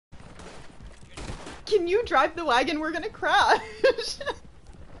Can you drive the wagon? We're gonna crash.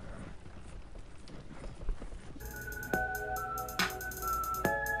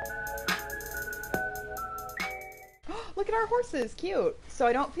 Look at our horses, cute. So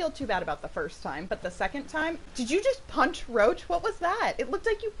I don't feel too bad about the first time, but the second time, did you just punch Roach? What was that? It looked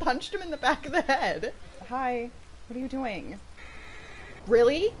like you punched him in the back of the head. Hi, what are you doing?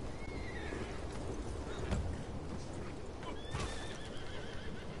 Really?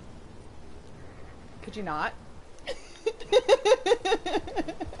 Could you not?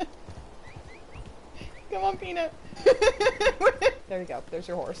 Come on, Peanut. There you go, there's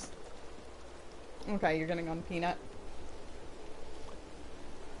your horse. Okay, you're getting on Peanut.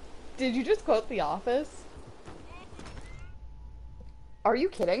 Did you just quote The Office? Are you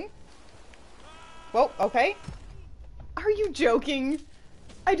kidding? Whoa, okay. Are you joking?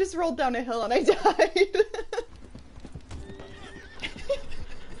 I just rolled down a hill and I died.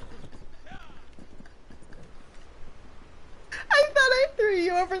 I thought I threw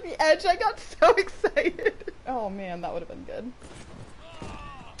you over the edge. I got so excited. Oh man, that would have been good.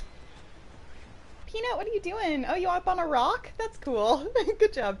 Peanut, what are you doing? Oh, you up on a rock? That's cool.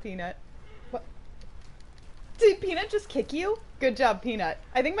 Good job, Peanut. What? Did Peanut just kick you? Good job, Peanut.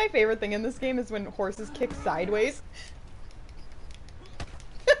 I think my favorite thing in this game is when horses kick sideways.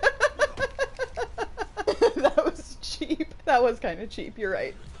 That was cheap. That was kind of cheap, you're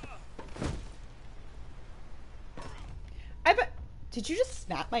right. Did you just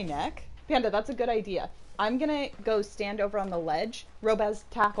snap my neck? Panda, that's a good idea. I'm gonna go stand over on the ledge. Robaz,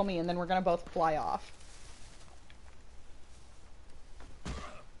 tackle me, and then we're gonna both fly off.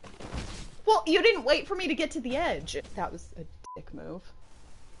 Well, you didn't wait for me to get to the edge. That was a dick move.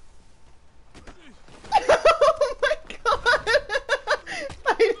 Oh my god!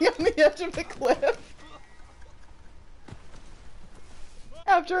 Fighting on the edge of the cliff.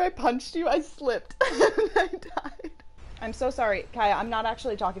 After I punched you, I slipped and I died. I'm so sorry, Kaya, I'm not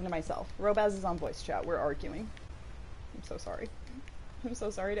actually talking to myself. Robaz is on voice chat, we're arguing. I'm so sorry. I'm so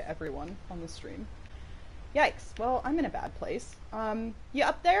sorry to everyone on the stream. Yikes, well, I'm in a bad place. You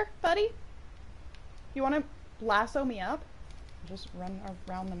up there, buddy? You wanna lasso me up? Just run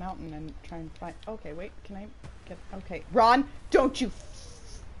around the mountain and try and find— okay, wait, can I get— okay. Ron, don't you—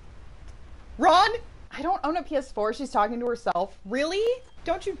 Ron! I don't own a PS4, she's talking to herself. Really?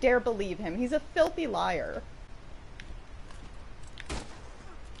 Don't you dare believe him, he's a filthy liar.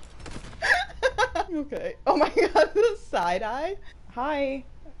 Okay. Oh my god, the side eye. Hi.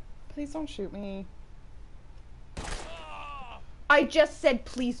 Please don't shoot me. I just said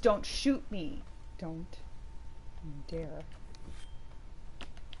please don't shoot me. Don't you dare.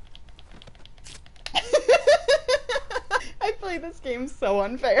 I play this game so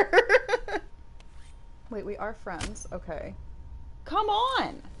unfair. Wait, we are friends. Okay. Come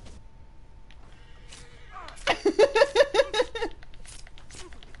on!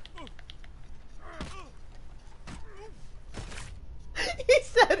 He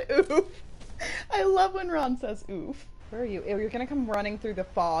said oof. I love when Ron says oof. Where are you? Ew, you're gonna come running through the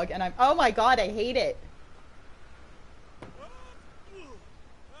fog and I'm— oh my god, I hate it.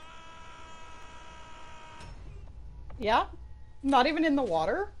 Yeah? Not even in the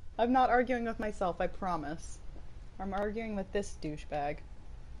water? I'm not arguing with myself, I promise. I'm arguing with this douchebag.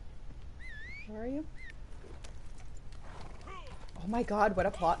 Where are you? Oh my god, what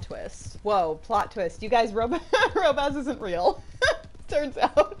a plot twist. Whoa, plot twist. You guys, Robaz isn't real. Turns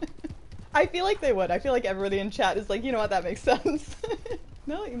out. I feel like they would. I feel like everybody in chat is like, you know what, that makes sense.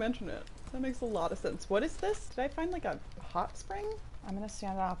 Now that you mention it, that makes a lot of sense. What is this? Did I find like a hot spring? I'm gonna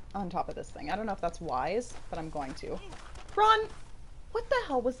stand up on top of this thing. I don't know if that's wise, but I'm going to. Ron! What the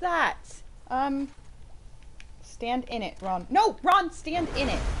hell was that? Stand in it, Ron. No! Ron, stand in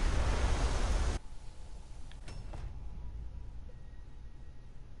it!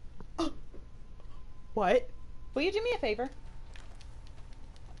 What? Will you do me a favor?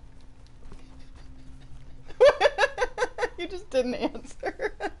 You just didn't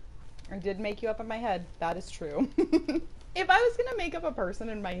answer. I did make you up in my head. That is true. If I was gonna make up a person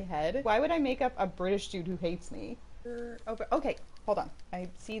in my head, why would I make up a British dude who hates me? Okay, hold on. I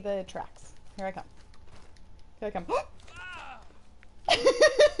see the tracks. Here I come. Here I come.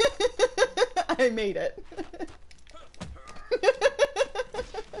 I made it.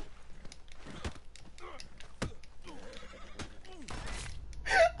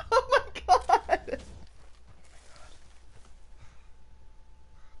 Oh my god!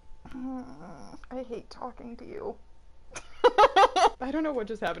 I hate talking to you. I don't know what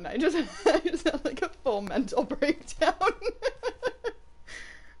just happened. I just had like a full mental breakdown.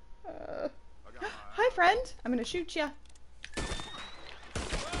 Hi, friend. I'm gonna shoot ya.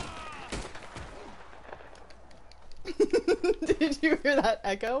 Did you hear that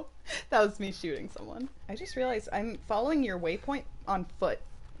echo? That was me shooting someone. I just realized I'm following your waypoint on foot.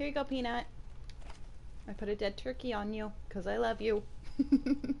 Here you go, Peanut. I put a dead turkey on you because I love you.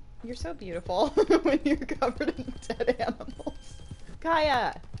 You're so beautiful when you're covered in dead animals.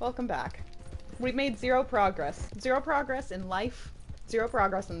 Kaya, welcome back. We've made zero progress. Zero progress in life, zero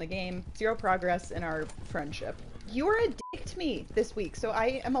progress in the game, zero progress in our friendship. You were a dick to me this week, so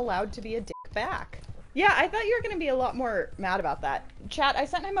I am allowed to be a dick back. Yeah, I thought you were going to be a lot more mad about that. Chat, I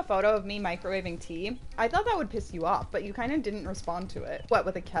sent him a photo of me microwaving tea. I thought that would piss you off, but you kind of didn't respond to it. What,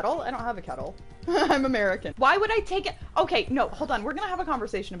 with a kettle? I don't have a kettle. I'm American. Why would I take it? Okay, no, hold on. We're going to have a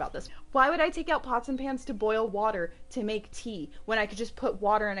conversation about this. Why would I take out pots and pans to boil water to make tea when I could just put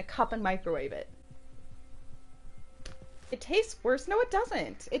water in a cup and microwave it? It tastes worse. No, it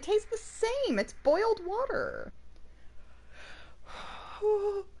doesn't. It tastes the same. It's boiled water.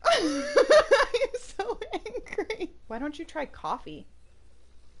 I'm so angry. Why don't you try coffee?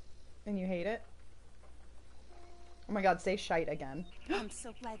 And you hate it? Oh my god, say shite again. I'm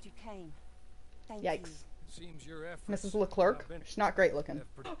so glad you came. Thank Yikes. you. Seems your Mrs. Leclerc? She's not great looking.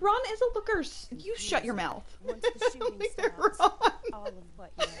 Ron is a looker. You shut your mouth. Once the shooting Look at starts, Ron. all of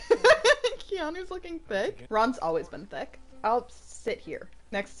what you Keanu's looking thick. Ron's always been thick. I'll sit here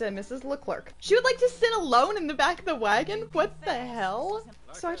next to Mrs. Leclerc. She would like to sit alone in the back of the wagon? What the hell?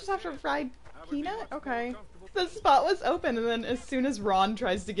 So I just have to ride Peanut? Okay. The spot was open, and then as soon as Ron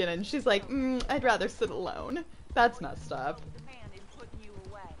tries to get in, she's like, I'd rather sit alone. That's messed up.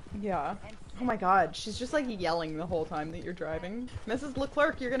 Yeah. Oh my god, she's just like yelling the whole time that you're driving. Mrs.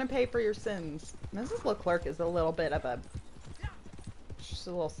 Leclerc, you're gonna pay for your sins. Mrs. Leclerc is a little bit of a... She's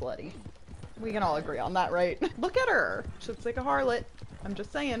a little slutty. We can all agree on that, right? Look at her! She looks like a harlot. I'm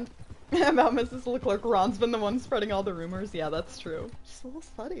just saying. About Mrs. Leclerc, Ron's been the one spreading all the rumors. Yeah, that's true. She's a little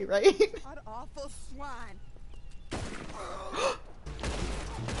slutty, right? What awful swine.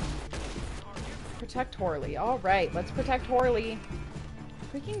 Protect Horley. Alright, let's protect Horley.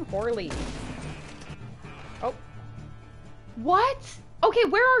 Freaking Horley. Oh. What? Okay,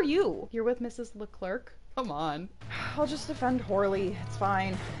 where are you? You're with Mrs. Leclerc? Come on. I'll just defend Horley. It's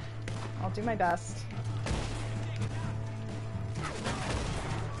fine. I'll do my best.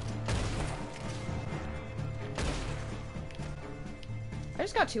 I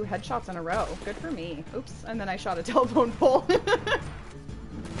just got 2 headshots in a row. Good for me. Oops, and then I shot a telephone pole.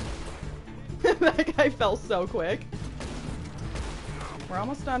 That guy fell so quick. We're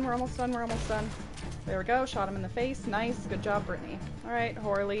almost done, we're almost done, we're almost done. There we go, shot him in the face. Nice, good job, Brittany. Alright,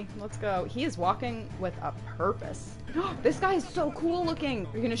 Horley, let's go. He is walking with a purpose. This guy is so cool looking.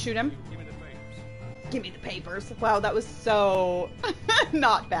 Are you gonna shoot him? Give me the papers. Give me the papers. Wow, that was so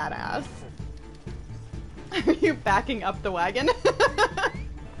not badass. Are you backing up the wagon?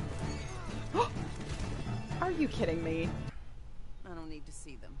 Are you kidding me? I don't need to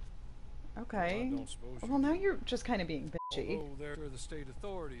see them. Okay. I don't suppose you Well, now do. you're just kind of being bitchy. Although they're sure the state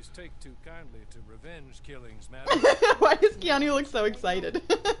authorities take too kindly to revenge killings, madam. Why does Keanu look so excited?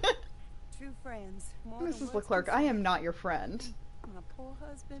 True friends. More than Mrs. words Leclerc, can I say. am not your friend. My poor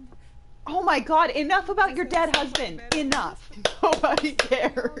husband. Oh my god, enough about your dead husband. Enough. Nobody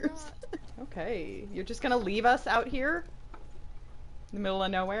cares. Okay, you're just gonna leave us out here? In the middle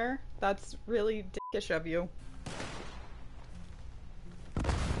of nowhere? That's really dickish of you.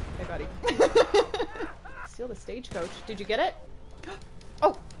 Hey, buddy. Steal the stagecoach. Did you get it?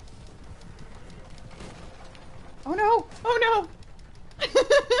 Oh! Oh no! Oh no!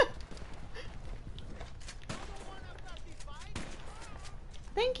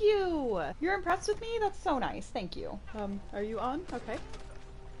 Thank you! You're impressed with me? That's so nice. Thank you. Are you on? Okay.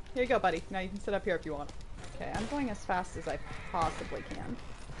 Here you go, buddy. Now you can sit up here if you want. Okay, I'm going as fast as I possibly can.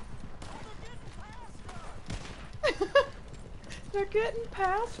 They're getting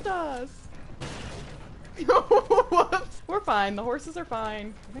past us! Whoops! We're fine. The horses are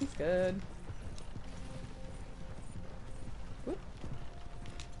fine. Everything's good. Whoop.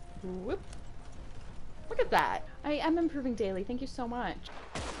 Whoop. Look at that. I am improving daily. Thank you so much.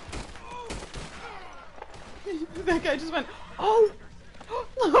 That guy just went, oh!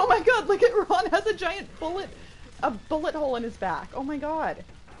 Oh my god, look at Ron has a giant bullet hole in his back. Oh my god.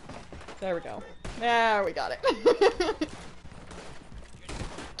 There we go. There we got it.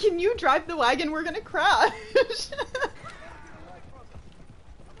 Can you drive the wagon? We're gonna crash.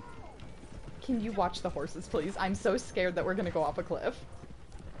 Can you watch the horses, please? I'm so scared that we're gonna go off a cliff.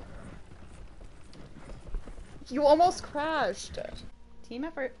 You almost crashed. Team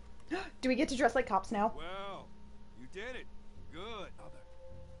effort. Do we get to dress like cops now? Well, you did it. Good.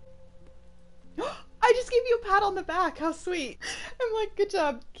 I just just gave you a pat on the back. How sweet. I'm like, good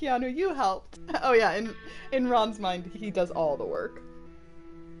job, Keanu, you helped. Oh yeah, in Ron's mind, he does all the work.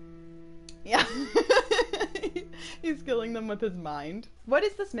 Yeah. He's killing them with his mind. What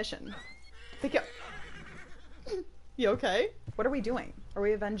is this mission? You okay? What are we doing? Are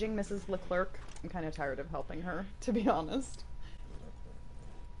we avenging Mrs. Leclerc? I'm kind of tired of helping her, to be honest.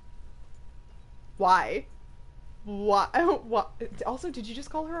 Why? Why? What? Also, did you just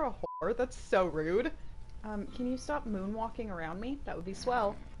call her a whore? That's so rude. Can you stop moonwalking around me? That would be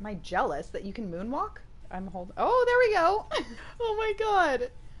swell. Am I jealous that you can moonwalk? I'm holding. Oh, there we go. Oh my god.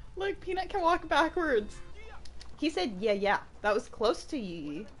 Look, Peanut can walk backwards. He said, yeah, yeah. That was close to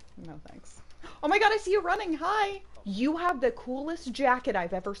yee. No, thanks. Oh my god, I see you running. Hi. You have the coolest jacket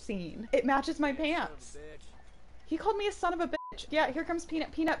I've ever seen. It matches my pants. He called me a son of a bitch. Yeah, here comes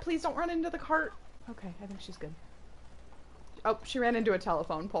Peanut. Peanut, please don't run into the cart. Okay, I think she's good. Oh, she ran into a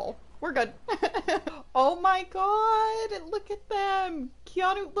telephone pole. We're good. Oh my god, look at them.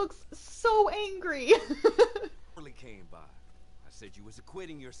 Keanu looks so angry. Really came by. I said you was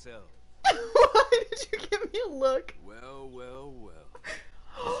acquitting yourself. Why did you give me a look? Well, well, well.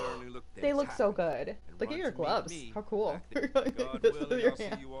 You certainly look They look so happy. good. And Look at run your to meet gloves. me. How cool. I think, God This with willing, your I'll see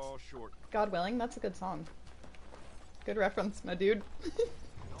hand. you all shortly. God willing, that's a good song. Good reference, my dude.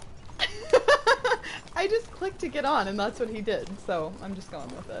 I just clicked to get on and that's what he did, so I'm just going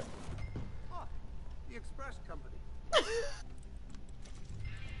with it. Ah, the express company.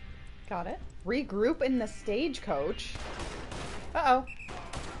 Got it. Regroup in the stagecoach. Uh-oh.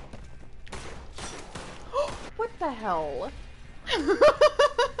 What the hell?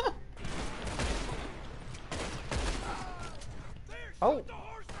 Oh.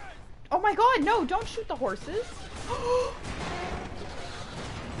 Oh my god, no, don't shoot the horses.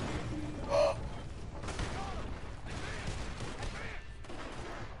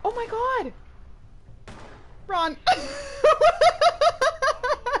 Oh my god. Ron.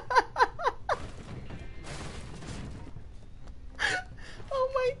 Oh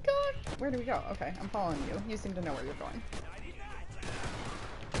my god. Where do we go? Okay, I'm following you. You seem to know where you're going.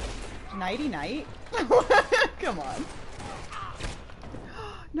 Nighty night? Come on.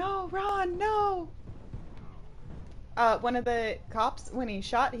 No, Ron, no! One of the cops, when he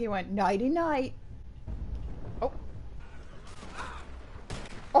shot, he went, nighty night. Oh.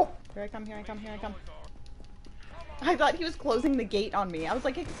 Oh! Here I come, here I come, here I come. I thought he was closing the gate on me. I was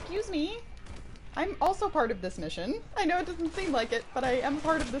like, excuse me? I'm also part of this mission. I know it doesn't seem like it, but I am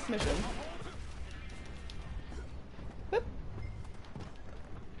part of this mission. Whoop.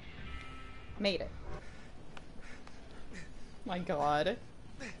 Made it. My god.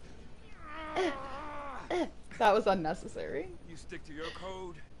 That was unnecessary. You stick to your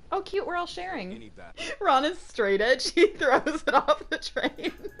code. Oh cute, we're all sharing. Any battle. Ron is straight edge, he throws it off the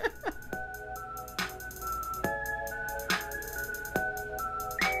train.